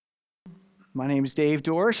My name is Dave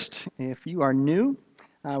Dorst. If you are new,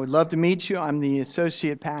 I would love to meet you. I'm the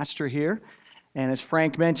associate pastor here. And as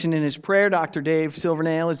Frank mentioned in his prayer, Dr. Dave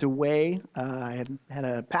Silvernail is away. I had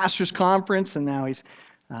a pastor's conference, and now he's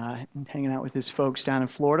hanging out with his folks down in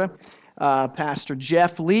Florida. Pastor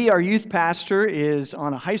Jeff Lee, our youth pastor, is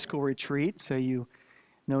on a high school retreat, so you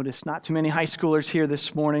notice not too many high schoolers here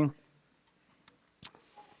this morning.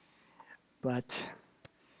 But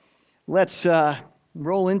let's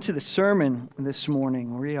roll into the sermon this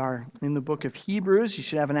morning. We are in the book of Hebrews. You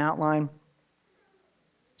should have an outline.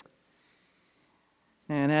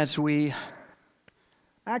 And as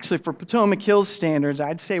actually for Potomac Hills standards,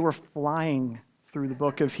 I'd say we're flying through the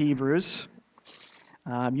book of Hebrews.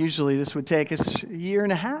 Usually this would take us a year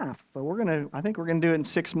and a half, but I think we're going to do it in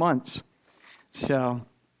 6 months. So,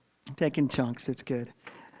 taking chunks, it's good.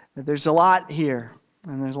 There's a lot here,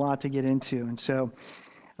 and there's a lot to get into. And so,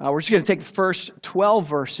 we're just going to take the first 12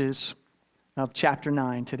 verses of chapter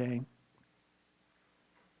 9 today.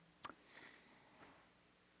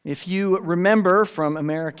 If you remember from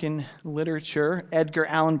American literature, Edgar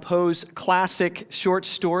Allan Poe's classic short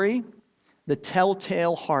story, The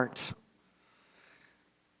Telltale Heart.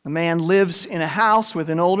 A man lives in a house with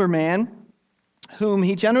an older man whom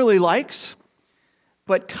he generally likes,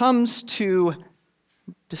 but comes to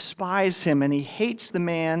despise him, and he hates the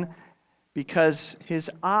man because his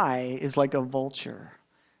eye is like a vulture.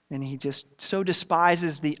 And he just so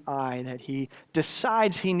despises the eye that he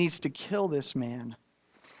decides he needs to kill this man.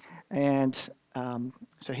 And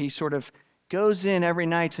so he sort of goes in every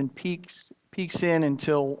night and peeks in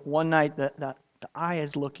until one night the eye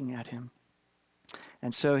is looking at him.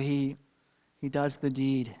 And so he does the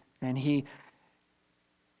deed, and he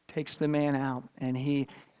takes the man out, and he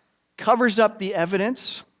covers up the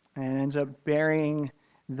evidence and ends up burying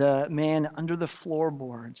the man under the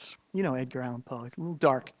floorboards. You know Edgar Allan Poe, it's a little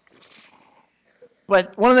dark.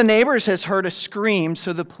 But one of the neighbors has heard a scream,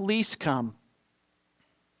 so the police come.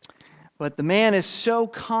 But the man is so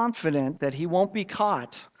confident that he won't be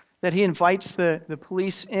caught that he invites the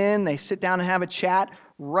police in. They sit down and have a chat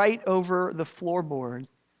right over the floorboard,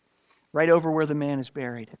 right over where the man is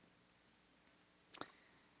buried.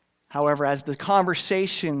 However, as the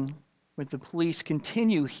conversation with the police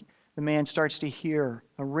continues, the man starts to hear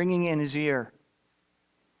a ringing in his ear.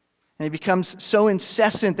 And it becomes so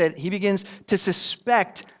incessant that he begins to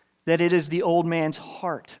suspect that it is the old man's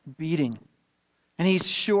heart beating. And he's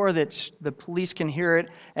sure that the police can hear it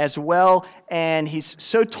as well, and he's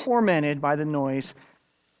so tormented by the noise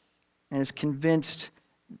and is convinced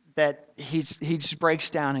that he just breaks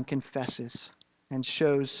down and confesses and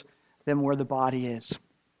shows them where the body is.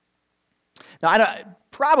 Now,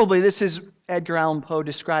 probably this is Edgar Allan Poe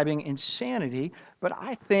describing insanity, but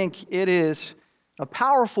I think it is a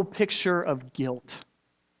powerful picture of guilt.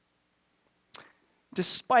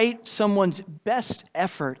 Despite someone's best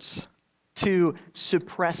efforts to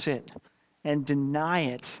suppress it and deny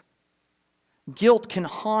it, guilt can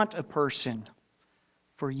haunt a person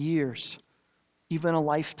for years, even a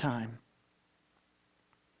lifetime.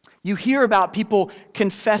 You hear about people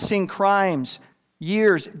confessing crimes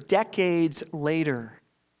years, decades later,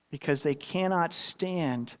 because they cannot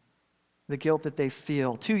stand the guilt that they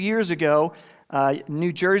feel. 2 years ago,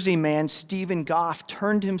 New Jersey man Stephen Goff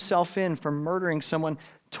turned himself in for murdering someone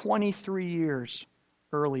 23 years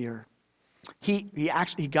earlier. He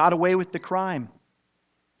got away with the crime.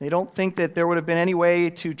 They don't think that there would have been any way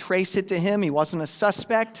to trace it to him. He wasn't a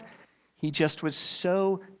suspect. He just was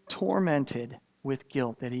so tormented with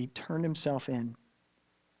guilt that he turned himself in.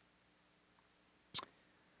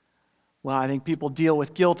 Well, I think people deal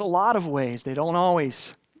with guilt a lot of ways. They don't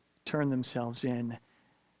always turn themselves in.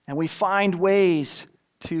 And we find ways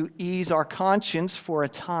to ease our conscience for a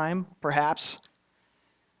time, perhaps.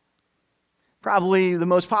 Probably the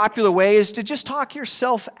most popular way is to just talk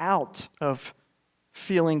yourself out of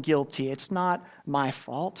feeling guilty. It's not my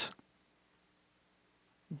fault.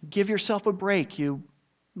 Give yourself a break. You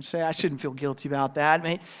say, I shouldn't feel guilty about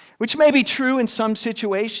that, which may be true in some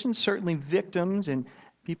situations. Certainly victims and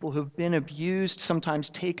people who've been abused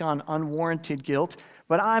sometimes take on unwarranted guilt,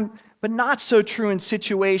 but not so true in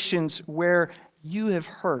situations where you have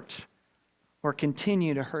hurt or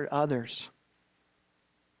continue to hurt others.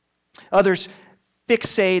 Others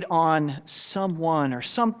fixate on someone or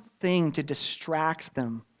something to distract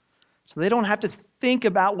them, so they don't have to think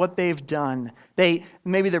about what they've done.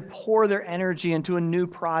 Maybe they pour their energy into a new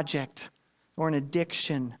project or an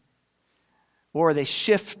addiction, or they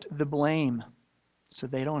shift the blame so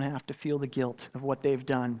they don't have to feel the guilt of what they've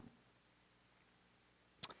done.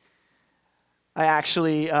 I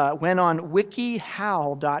actually went on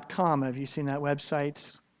wikihow.com. Have you seen that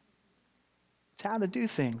website? It's how to do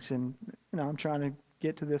things. And, I'm trying to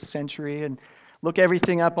get to this century and look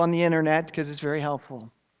everything up on the internet because it's very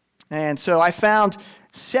helpful. And so I found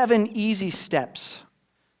 7 easy steps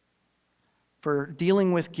for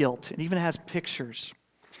dealing with guilt. It even has pictures.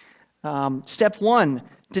 Step 1,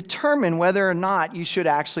 determine whether or not you should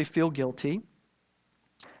actually feel guilty.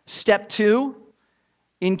 Step 2,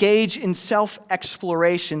 engage in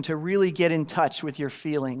self-exploration to really get in touch with your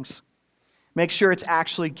feelings. Make sure it's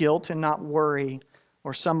actually guilt and not worry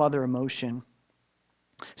or some other emotion.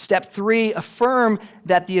 Step 3, affirm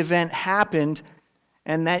that the event happened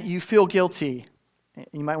and that you feel guilty.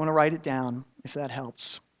 You might want to write it down if that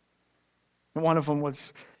helps. One of them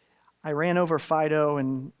was, I ran over Fido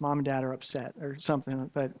and mom and dad are upset or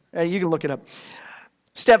something, but you can look it up.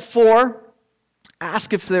 Step 4,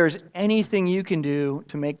 ask if there's anything you can do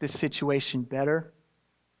to make this situation better.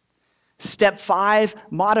 Step 5,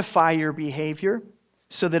 modify your behavior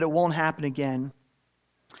so that it won't happen again.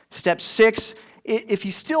 Step 6, if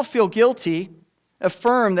you still feel guilty,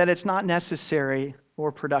 affirm that it's not necessary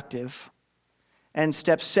or productive. And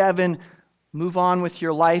step 7, move on with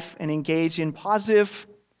your life and engage in positive,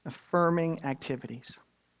 affirming activities.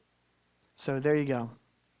 So there you go.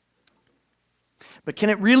 But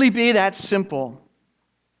can it really be that simple?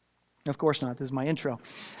 Of course not. This is my intro.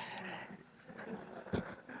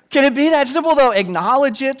 Can it be that simple, though?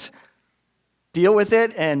 Acknowledge it, deal with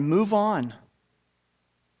it, and move on.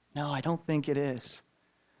 No, I don't think it is.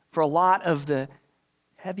 For a lot of the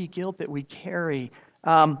heavy guilt that we carry,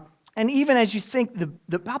 and even as you think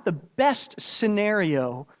about the best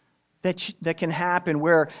scenario that can happen,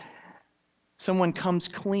 where someone comes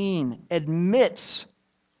clean, admits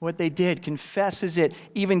what they did, confesses it,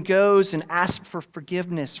 even goes and asks for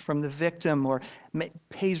forgiveness from the victim or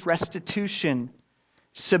pays restitution,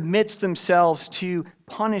 submits themselves to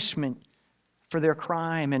punishment for their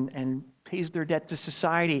crime and pays their debt to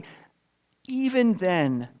society. Even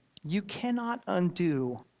then, you cannot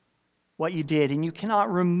undo what you did, and you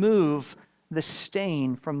cannot remove the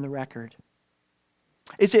stain from the record.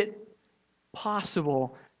 Is it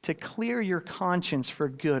possible to clear your conscience for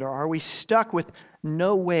good, or are we stuck with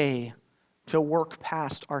no way to work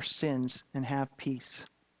past our sins and have peace?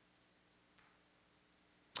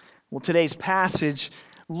 Well, today's passage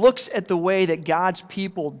looks at the way that God's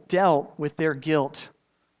people dealt with their guilt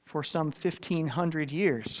for some 1,500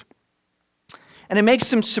 years. And it makes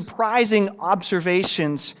some surprising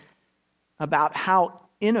observations about how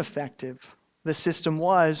ineffective the system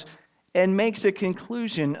was, and makes a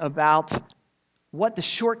conclusion about what the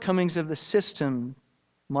shortcomings of the system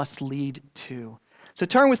must lead to. So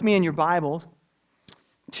turn with me in your Bible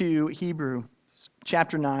to Hebrews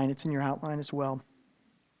chapter 9. It's in your outline as well.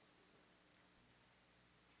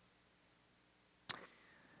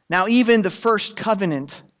 Now, even the first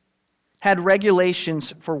covenant had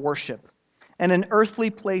regulations for worship and an earthly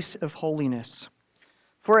place of holiness.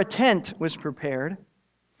 For a tent was prepared,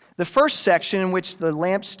 the first section in which the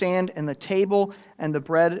lampstand and the table and the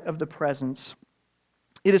bread of the presence.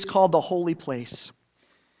 It is called the holy place.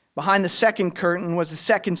 Behind the second curtain was a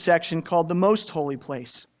second section called the most holy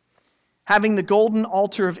place, having the golden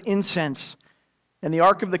altar of incense and the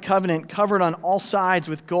ark of the covenant covered on all sides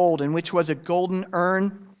with gold, in which was a golden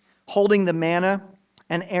urn holding the manna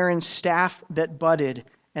and Aaron's staff that budded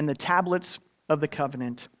and the tablets of the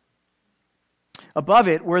covenant. Above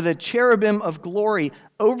it were the cherubim of glory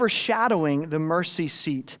overshadowing the mercy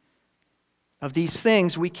seat. Of these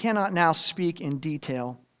things we cannot now speak in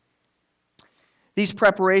detail. These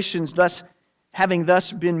preparations having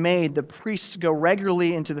thus been made, the priests go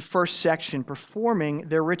regularly into the first section, performing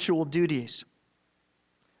their ritual duties.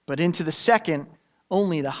 But into the second,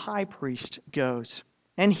 only the high priest goes,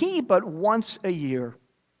 and he but once a year,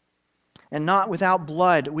 and not without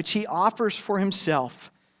blood, which he offers for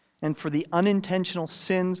himself and for the unintentional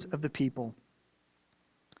sins of the people.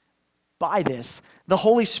 By this, the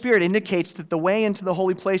Holy Spirit indicates that the way into the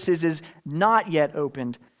holy places is not yet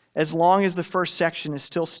opened, as long as the first section is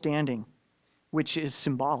still standing, which is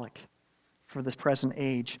symbolic for this present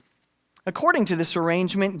age. According to this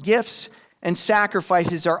arrangement, gifts and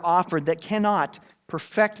sacrifices are offered that cannot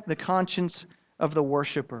perfect the conscience of the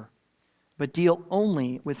worshiper, but deal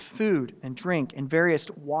only with food and drink and various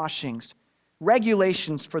washings,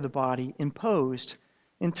 regulations for the body imposed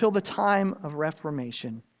until the time of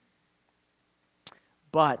Reformation.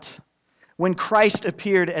 But when Christ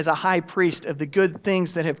appeared as a high priest of the good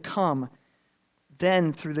things that have come,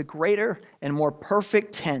 then through the greater and more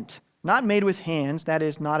perfect tent, not made with hands, that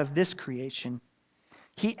is, not of this creation,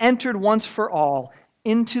 he entered once for all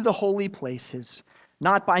into the holy places,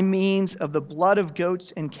 not by means of the blood of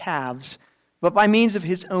goats and calves, but by means of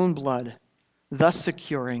his own blood, thus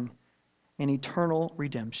securing an eternal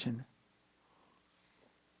redemption.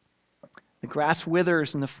 The grass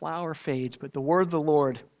withers and the flower fades, but the word of the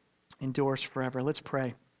Lord endures forever. Let's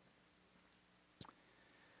pray.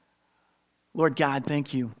 Lord God,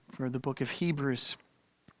 thank you for the book of Hebrews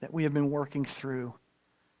that we have been working through.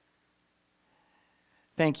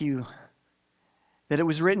 Thank you that it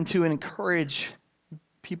was written to encourage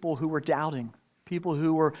people who were doubting, people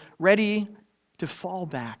who were ready to fall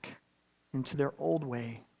back into their old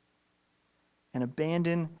way and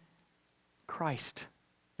abandon Christ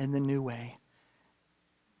in the new way.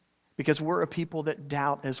 Because we're a people that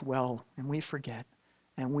doubt as well, and we forget,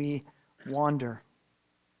 and we wander.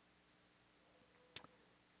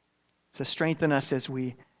 So strengthen us as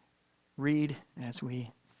we read, as we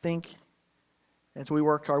think, as we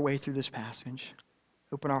work our way through this passage.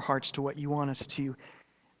 Open our hearts to what you want us to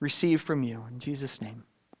receive from you. In Jesus' name,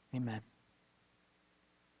 amen.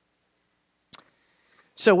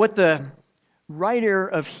 So what the writer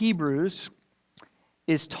of Hebrews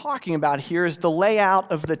is talking about here is the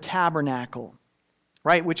layout of the tabernacle,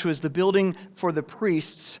 right, which was the building for the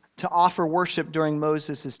priests to offer worship during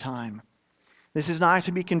Moses' time. This is not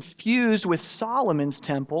to be confused with Solomon's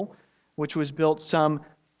temple, which was built some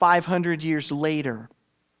 500 years later.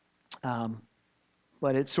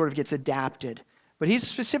 But it sort of gets adapted. But he's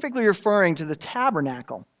specifically referring to the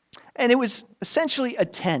tabernacle. And it was essentially a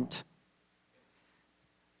tent.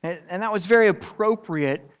 And that was very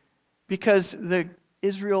appropriate because the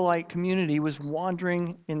Israelite community was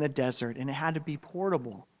wandering in the desert and it had to be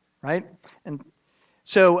portable, right? And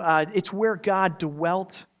so it's where God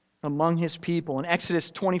dwelt among his people. In Exodus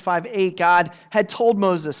 25:8, God had told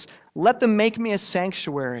Moses, "Let them make me a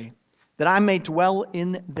sanctuary, that I may dwell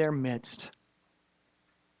in their midst."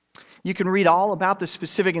 You can read all about the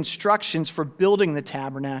specific instructions for building the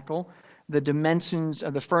tabernacle, the dimensions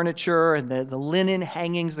of the furniture, and the linen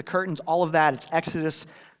hangings, the curtains, all of that. It's Exodus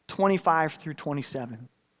 25 through 27.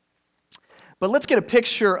 But let's get a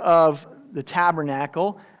picture of the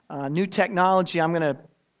tabernacle. New technology, I'm going to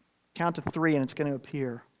count to 3 and it's going to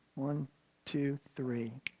appear. 1, 2,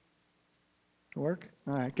 3. Work?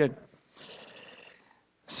 All right, good.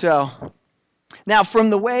 So, now from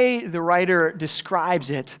the way the writer describes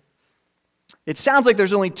it, it sounds like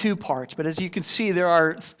there's only 2 parts, but as you can see, there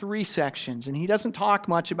are 3 sections, and he doesn't talk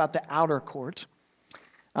much about the outer court.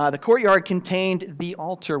 The courtyard contained the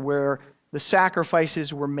altar where the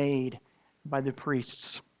sacrifices were made by the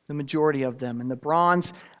priests, the majority of them, and the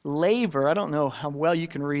bronze laver. I don't know how well you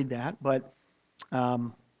can read that, but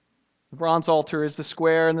the bronze altar is the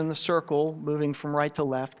square and then the circle moving from right to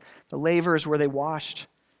left. The laver is where they washed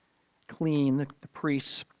clean, the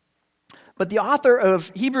priests. But the author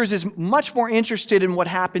of Hebrews is much more interested in what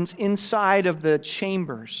happens inside of the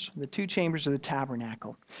chambers, the 2 chambers of the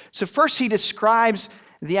tabernacle. So first he describes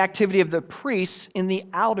the activity of the priests in the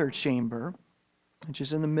outer chamber, which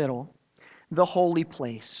is in the middle, the holy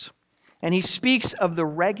place. And he speaks of the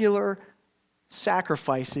regular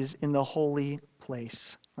sacrifices in the holy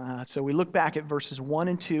place. So we look back at verses 1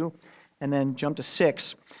 and 2 and then jump to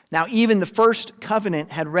 6. Now even the first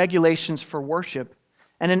covenant had regulations for worship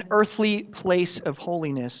and an earthly place of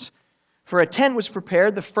holiness. For a tent was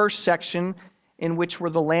prepared, the first section in which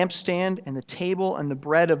were the lampstand and the table and the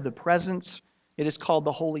bread of the presence. It is called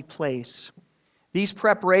the holy place. These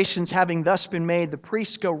preparations having thus been made, the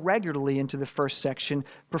priests go regularly into the first section,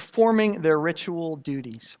 performing their ritual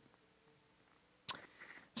duties.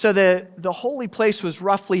 So the holy place was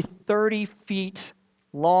roughly 30 feet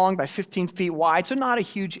long by 15 feet wide, so not a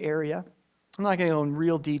huge area. I'm not going to go in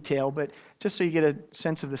real detail, but just so you get a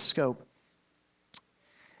sense of the scope.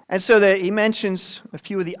 And so he mentions a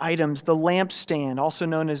few of the items. The lampstand, also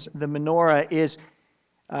known as the menorah,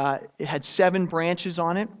 it had 7 branches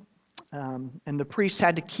on it, and the priests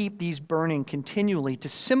had to keep these burning continually to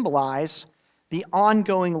symbolize the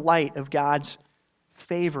ongoing light of God's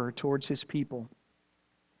favor towards his people.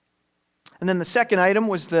 And then the second item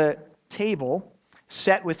was the table,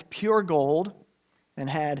 set with pure gold, and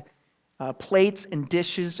had plates and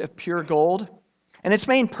dishes of pure gold. And its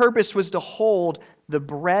main purpose was to hold the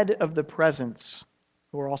bread of the presence,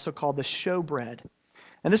 or also called the showbread.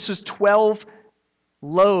 And this was 12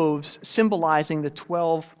 loaves symbolizing the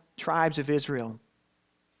 12 tribes of Israel.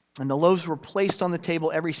 And the loaves were placed on the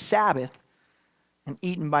table every Sabbath and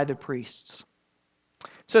eaten by the priests.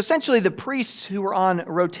 So essentially the priests who were on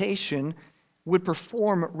rotation would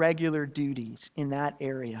perform regular duties in that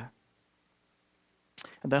area.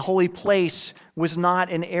 The holy place was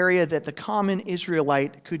not an area that the common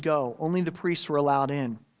Israelite could go. Only the priests were allowed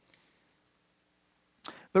in.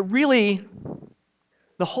 But really,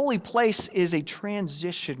 The holy place is a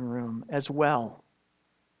transition room as well.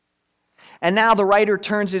 And now the writer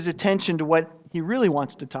turns his attention to what he really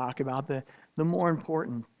wants to talk about, the more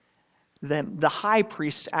important, the high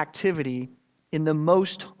priest's activity in the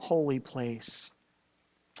most holy place.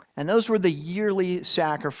 And those were the yearly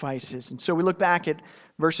sacrifices. And so we look back at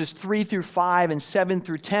verses 3 through 5 and 7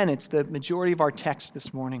 through 10. It's the majority of our text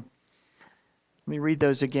this morning. Let me read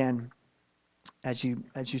those again. As you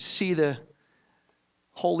see the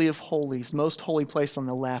Holy of Holies, most holy place on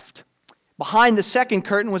the left. Behind the second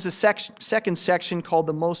curtain was a second section called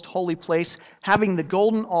the Most Holy Place, having the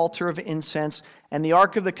golden altar of incense and the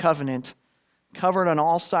Ark of the Covenant, covered on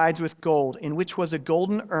all sides with gold, in which was a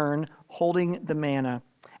golden urn holding the manna,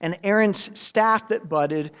 and Aaron's staff that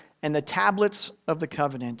budded, and the tablets of the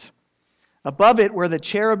covenant. Above it were the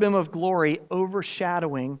cherubim of glory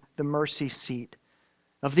overshadowing the mercy seat.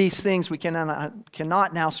 Of these things we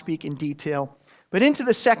cannot now speak in detail, but into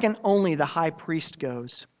the second only the high priest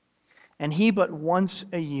goes, and he but once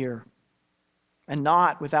a year, and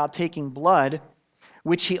not without taking blood,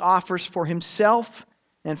 which he offers for himself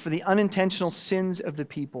and for the unintentional sins of the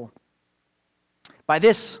people. By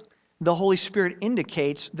this, the Holy Spirit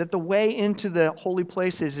indicates that the way into the holy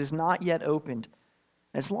places is not yet opened,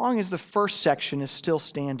 as long as the first section is still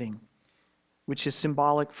standing, which is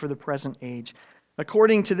symbolic for the present age.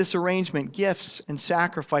 According to this arrangement, gifts and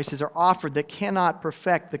sacrifices are offered that cannot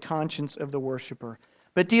perfect the conscience of the worshiper,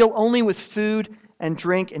 but deal only with food and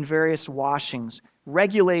drink and various washings,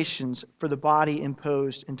 regulations for the body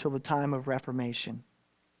imposed until the time of Reformation.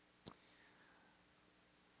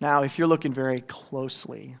 Now, if you're looking very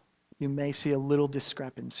closely, you may see a little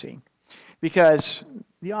discrepancy, because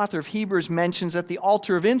the author of Hebrews mentions that the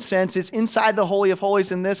altar of incense is inside the Holy of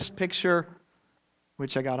Holies, and this picture,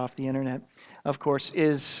 which I got off the internet, of course,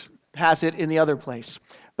 has it in the other place.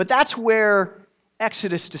 But that's where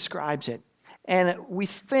Exodus describes it. And we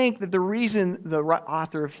think that the reason the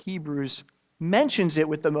author of Hebrews mentions it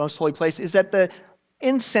with the most holy place is that the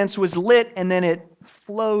incense was lit and then it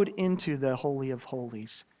flowed into the Holy of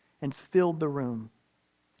Holies and filled the room.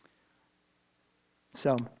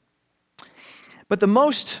 But the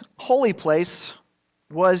most holy place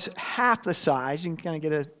was half the size, you can kind of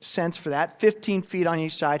get a sense for that, 15 feet on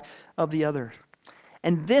each side of the other.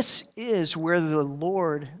 And this is where the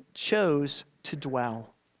Lord chose to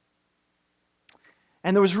dwell.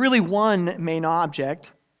 And there was really one main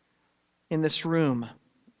object in this room,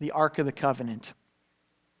 the Ark of the Covenant.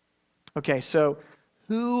 Okay, so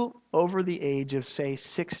who over the age of, say,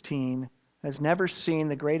 16 has never seen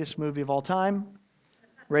the greatest movie of all time,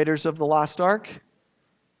 Raiders of the Lost Ark?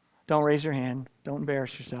 Don't raise your hand. Don't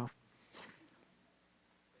embarrass yourself.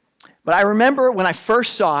 But I remember when I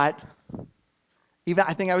first saw it,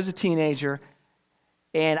 I think I was a teenager,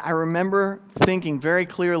 and I remember thinking very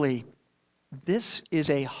clearly, this is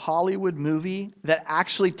a Hollywood movie that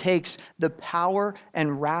actually takes the power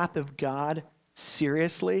and wrath of God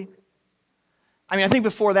seriously. I mean, I think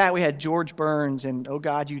before that we had George Burns and Oh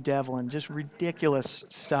God, You Devil and just ridiculous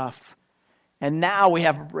stuff. And now we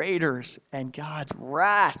have Raiders and God's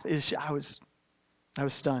wrath. I was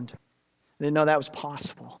stunned. I didn't know that was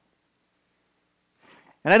possible.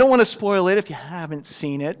 And I don't want to spoil it if you haven't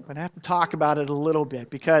seen it, but I have to talk about it a little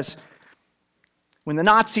bit, because when the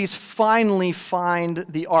Nazis finally find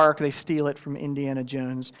the Ark, they steal it from Indiana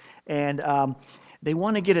Jones, and they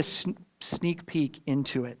want to get a sneak peek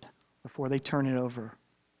into it before they turn it over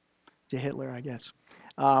to Hitler, I guess.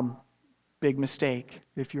 Big mistake,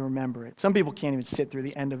 if you remember it. Some people can't even sit through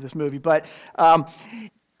the end of this movie, but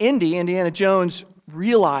Indiana Jones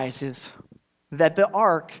realizes that the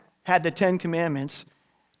Ark had the Ten Commandments,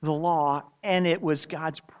 the law, and it was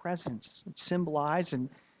God's presence. It symbolized, and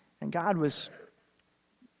God was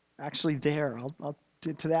actually there. I'll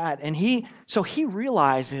get to that. And he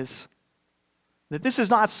realizes that this is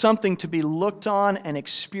not something to be looked on and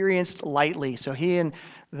experienced lightly. So he and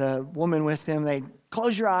the woman with him, they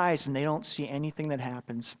close your eyes and they don't see anything that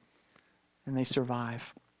happens, and they survive.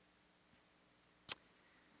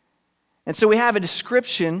 And so we have a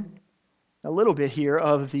description, a little bit here,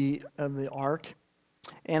 of the ark.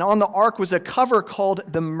 And on the ark was a cover called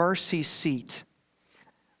the mercy seat,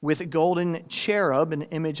 with a golden cherub, an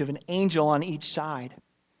image of an angel on each side.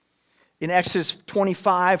 In Exodus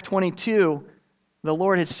 25:22, the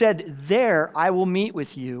Lord had said, "There I will meet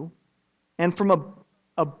with you, and from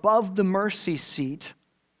above the mercy seat,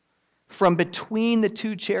 from between the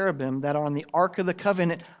two cherubim that are on the Ark of the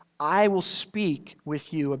Covenant, I will speak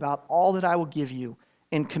with you about all that I will give you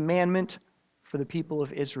in commandment for the people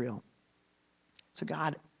of Israel." So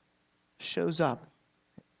God shows up,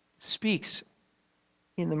 speaks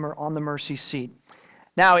on the mercy seat.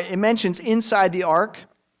 Now, it mentions inside the ark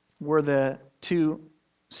were the two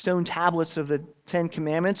stone tablets of the Ten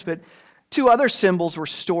Commandments, but two other symbols were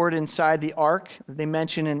stored inside the ark. They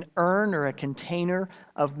mention an urn or a container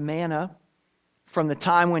of manna from the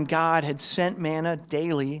time when God had sent manna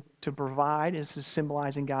daily to provide. This is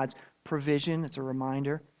symbolizing God's provision. It's a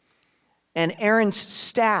reminder. And Aaron's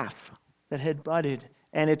staff that had budded.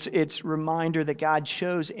 And it's reminder that God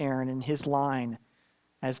chose Aaron and his line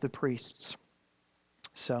as the priests.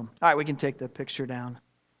 So, all right, we can take the picture down.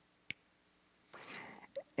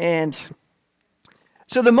 And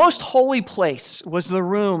so the most holy place was the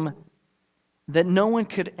room that no one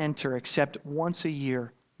could enter except once a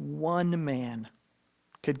year. One man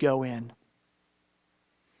could go in.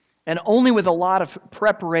 And only with a lot of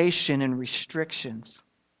preparation and restrictions.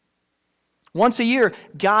 Once a year,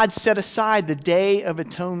 God set aside the Day of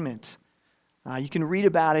Atonement. You can read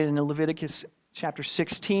about it in Leviticus chapter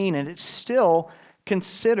 16, and it's still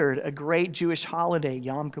considered a great Jewish holiday,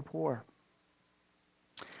 Yom Kippur.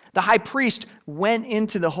 The high priest went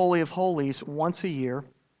into the Holy of Holies once a year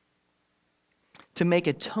to make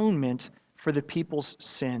atonement for the people's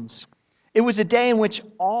sins. It was a day in which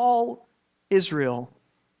all Israel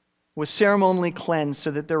was ceremonially cleansed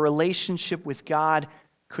so that their relationship with God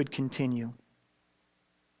could continue.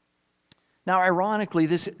 Now, ironically,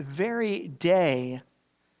 this very day,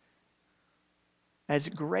 as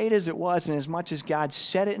great as it was and as much as God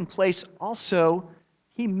set it in place, also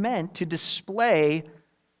He meant to display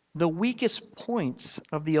the weakest points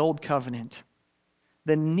of the Old Covenant,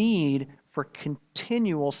 the need for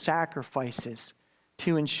continual sacrifices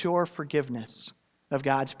to ensure forgiveness of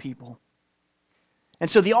God's people. And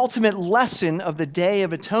so the ultimate lesson of the Day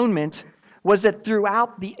of Atonement was that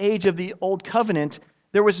throughout the age of the Old Covenant,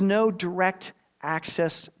 there was no direct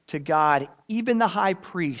access to God. Even the high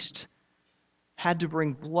priest had to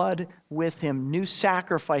bring blood with him, new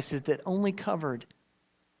sacrifices that only covered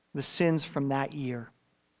the sins from that year.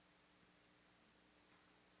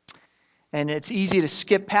 And it's easy to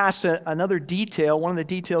skip past another detail. One of the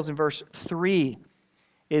details in verse 3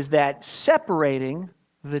 is that separating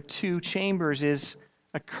the two chambers is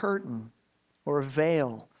a curtain or a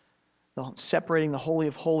veil, separating the Holy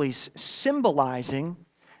of Holies, symbolizing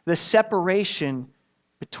the separation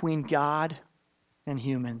between God and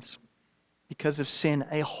humans. Because of sin,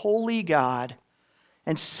 a holy God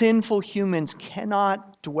and sinful humans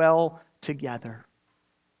cannot dwell together.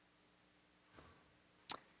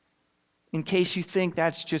 In case you think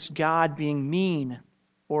that's just God being mean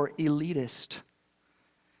or elitist,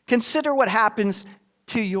 consider what happens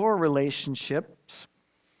to your relationships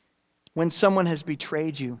when someone has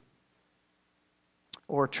betrayed you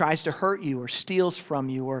or tries to hurt you or steals from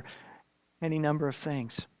you or any number of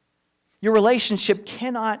things. Your relationship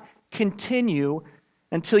cannot continue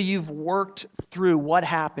until you've worked through what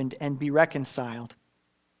happened and be reconciled.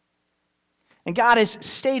 And God is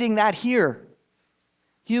stating that here.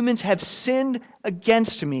 Humans have sinned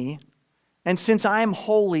against me, and since I am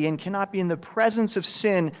holy and cannot be in the presence of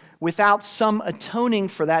sin without some atoning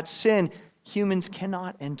for that sin, humans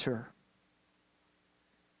cannot enter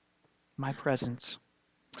my presence.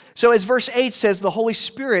 So as verse 8 says, the Holy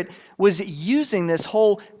Spirit was using this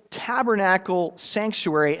whole tabernacle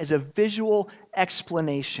sanctuary as a visual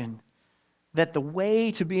explanation that the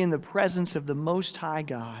way to be in the presence of the Most High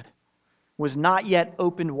God was not yet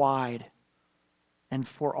opened wide and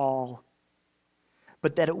for all,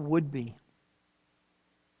 but that it would be.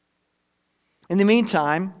 In the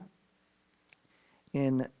meantime,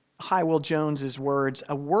 in Hywell Jones's words,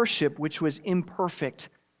 a worship which was imperfect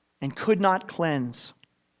and could not cleanse,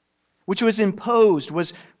 which was imposed,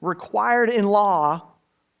 was required in law,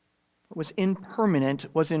 was impermanent,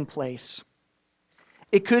 was in place.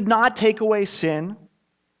 It could not take away sin,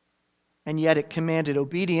 and yet it commanded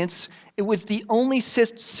obedience. It was the only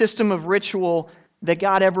system of ritual that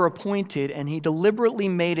God ever appointed, and He deliberately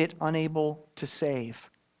made it unable to save.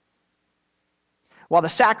 While the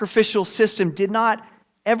sacrificial system did not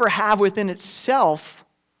ever have within itself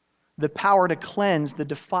the power to cleanse the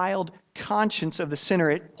defiled conscience of the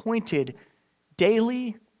sinner, it pointed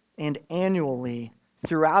daily and annually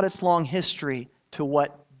throughout its long history to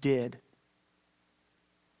what did.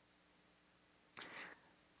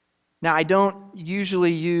 Now, I don't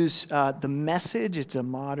usually use the Message. It's a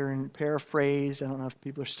modern paraphrase. I don't know if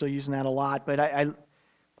people are still using that a lot, but I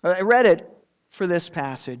read it for this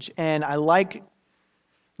passage, and let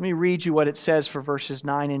me read you what it says for verses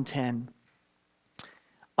 9 and 10.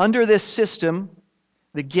 Under this system,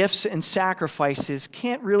 the gifts and sacrifices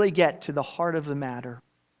can't really get to the heart of the matter,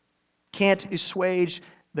 can't assuage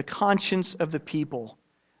the conscience of the people,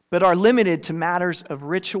 but are limited to matters of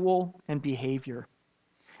ritual and behavior.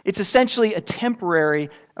 It's essentially a temporary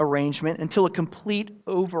arrangement until a complete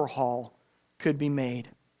overhaul could be made.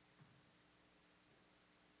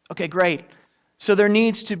 Okay, great. So there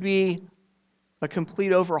needs to be a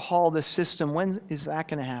complete overhaul of the system. When is that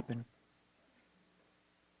going to happen?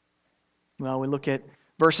 Well, we look at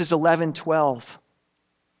verses 11, 12,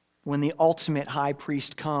 when the ultimate high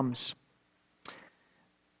priest comes.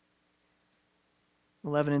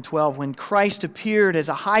 11 and 12, when Christ appeared as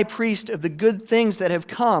a high priest of the good things that have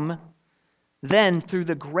come, then through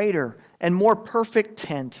the greater and more perfect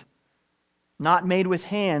tent, not made with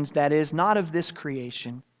hands, that is, not of this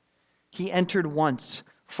creation, he entered once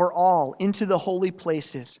for all into the holy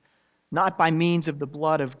places, not by means of the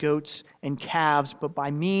blood of goats and calves, but by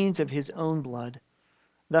means of his own blood,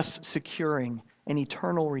 thus securing an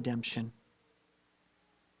eternal redemption.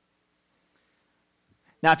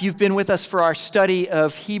 Now, if you've been with us for our study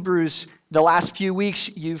of Hebrews the last few weeks,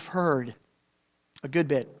 you've heard a good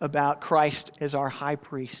bit about Christ as our high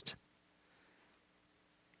priest.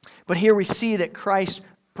 But here we see that Christ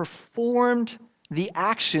performed the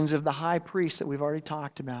actions of the high priest that we've already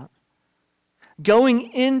talked about,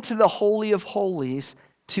 going into the Holy of Holies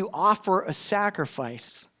to offer a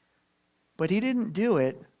sacrifice. But he didn't do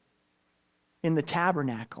it in the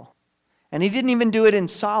tabernacle. And he didn't even do it in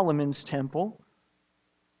Solomon's temple.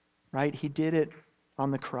 Right? He did it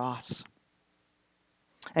on the cross.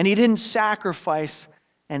 And he didn't sacrifice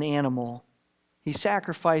an animal. He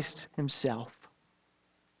sacrificed himself.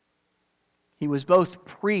 He was both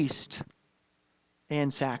priest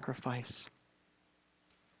and sacrifice.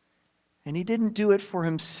 And he didn't do it for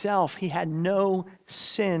himself. He had no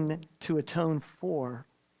sin to atone for.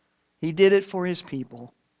 He did it for his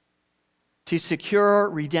people, to secure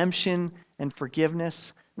redemption and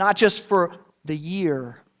forgiveness, not just for the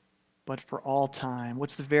year, but for all time.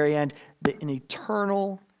 What's the very end? An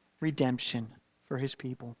eternal redemption for his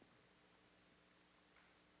people.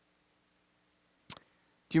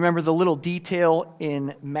 Do you remember the little detail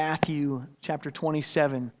in Matthew chapter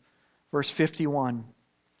 27, verse 51?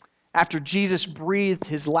 After Jesus breathed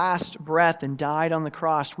his last breath and died on the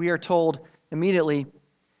cross, we are told immediately,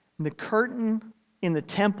 the curtain in the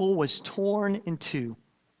temple was torn in two,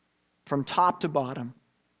 from top to bottom.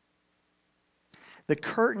 The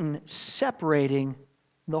curtain separating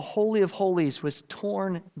the Holy of Holies was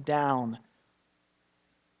torn down.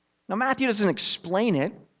 Now, Matthew doesn't explain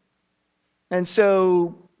it. And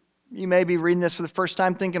so you may be reading this for the first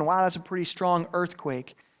time thinking, wow, that's a pretty strong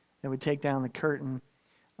earthquake that would take down the curtain.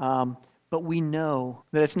 But we know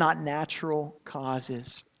that it's not natural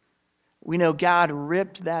causes. We know God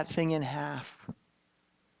ripped that thing in half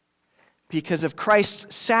because of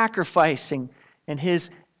Christ's sacrificing and his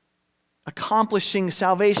accomplishing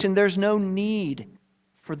salvation. There's no need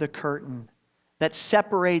for the curtain that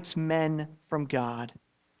separates men from God.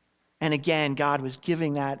 And again, God was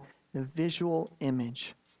giving that a visual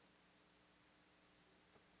image.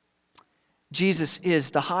 Jesus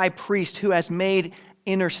is the high priest who has made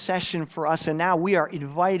intercession for us, and now we are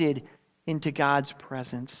invited into God's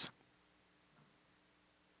presence.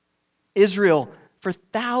 Israel, for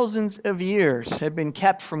thousands of years, had been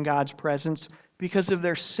kept from God's presence because of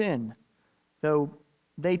their sin, though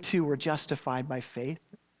they too were justified by faith.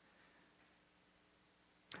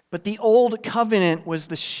 But the old covenant was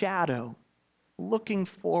the shadow, looking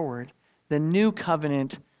forward. The new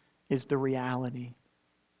covenant is the reality.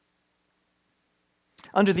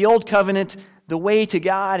 Under the old covenant, the way to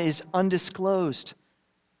God is undisclosed.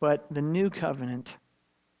 But the new covenant,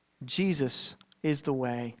 Jesus is the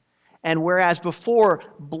way. And whereas before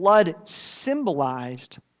blood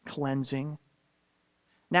symbolized cleansing,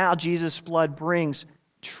 now Jesus' blood brings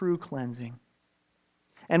true cleansing.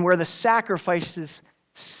 And where the sacrifices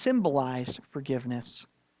symbolized forgiveness,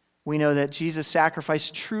 we know that Jesus' sacrifice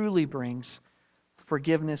truly brings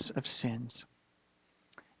forgiveness of sins.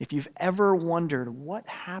 If you've ever wondered what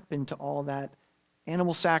happened to all that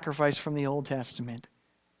animal sacrifice from the Old Testament,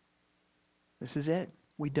 this is it.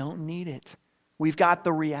 We don't need it. We've got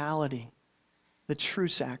the reality, the true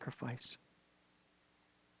sacrifice.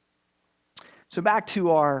 So back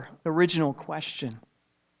to our original question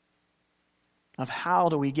of how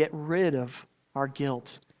do we get rid of our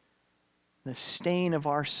guilt, the stain of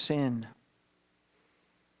our sin.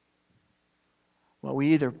 Well,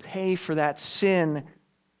 we either pay for that sin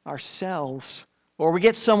ourselves or we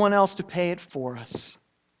get someone else to pay it for us.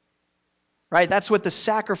 Right? That's what the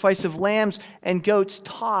sacrifice of lambs and goats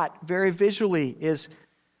taught very visually, is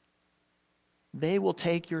they will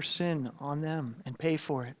take your sin on them and pay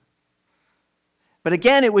for it. But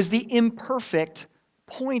again, it was the imperfect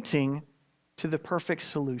pointing to the perfect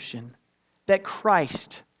solution, that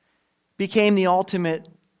Christ became the ultimate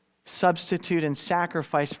substitute and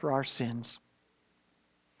sacrifice for our sins.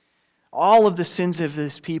 All of the sins of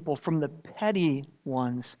this people, from the petty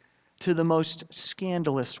ones to the most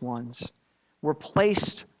scandalous ones, were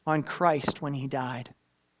placed on Christ when he died.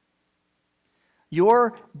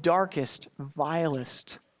 Your darkest,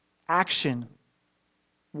 vilest action,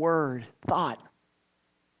 word, thought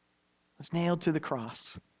was nailed to the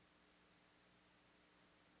cross.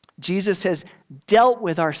 Jesus has dealt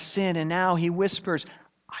with our sin, and now he whispers,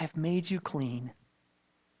 I've made you clean.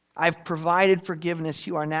 I've provided forgiveness.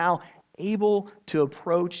 You are now able to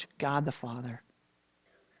approach God the Father.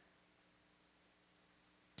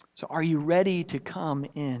 So are you ready to come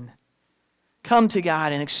in? Come to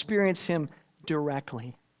God and experience him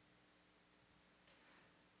directly.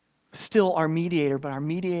 Still our mediator, but our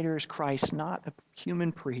mediator is Christ, not a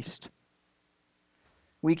human priest.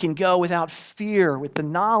 We can go without fear, with the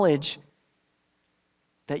knowledge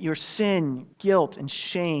that your sin, guilt, and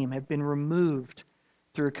shame have been removed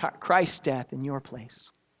through Christ's death in your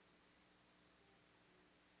place.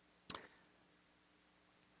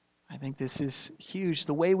 I think this is huge.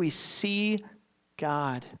 The way we see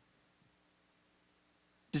God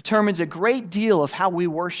determines a great deal of how we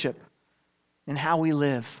worship and how we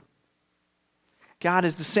live. God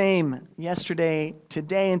is the same yesterday,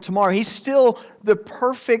 today, and tomorrow. He's still the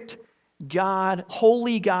perfect God,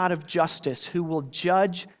 holy God of justice who will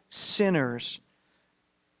judge sinners.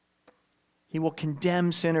 He will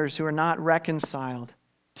condemn sinners who are not reconciled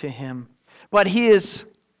to him. But he is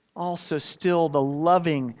also still the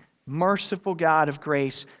loving, merciful God of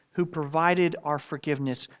grace who provided our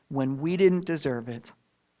forgiveness when we didn't deserve it,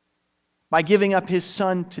 by giving up his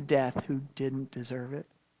Son to death who didn't deserve it.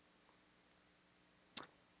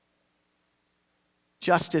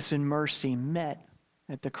 Justice and mercy met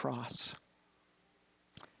at the cross.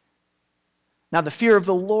 Now, the fear of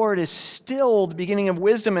the Lord is still the beginning of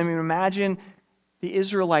wisdom. I mean, imagine the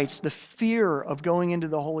Israelites, the fear of going into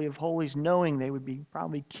the Holy of Holies, knowing they would be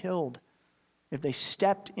probably killed if they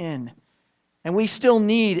stepped in. And we still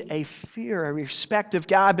need a fear, a respect of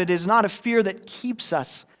God, but it is not a fear that keeps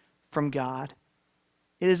us from God.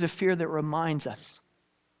 It is a fear that reminds us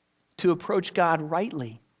to approach God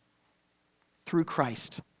rightly through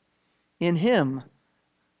Christ. In him,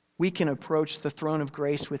 we can approach the throne of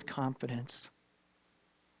grace with confidence.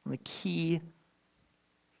 The key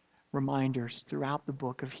reminders throughout the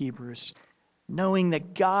book of Hebrews, knowing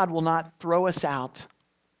that God will not throw us out,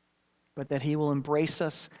 but that he will embrace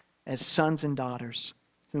us as sons and daughters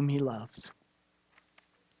whom he loves.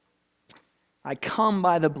 I come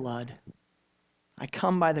by the blood. I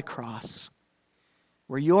come by the cross,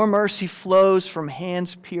 where your mercy flows from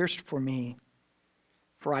hands pierced for me.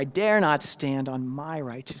 For I dare not stand on my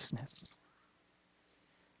righteousness.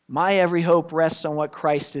 My every hope rests on what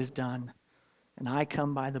Christ has done, and I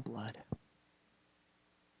come by the blood.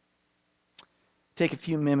 Take a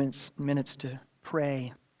few minutes to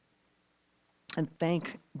pray and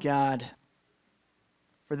thank God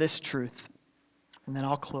for this truth, and then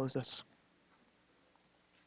I'll close us.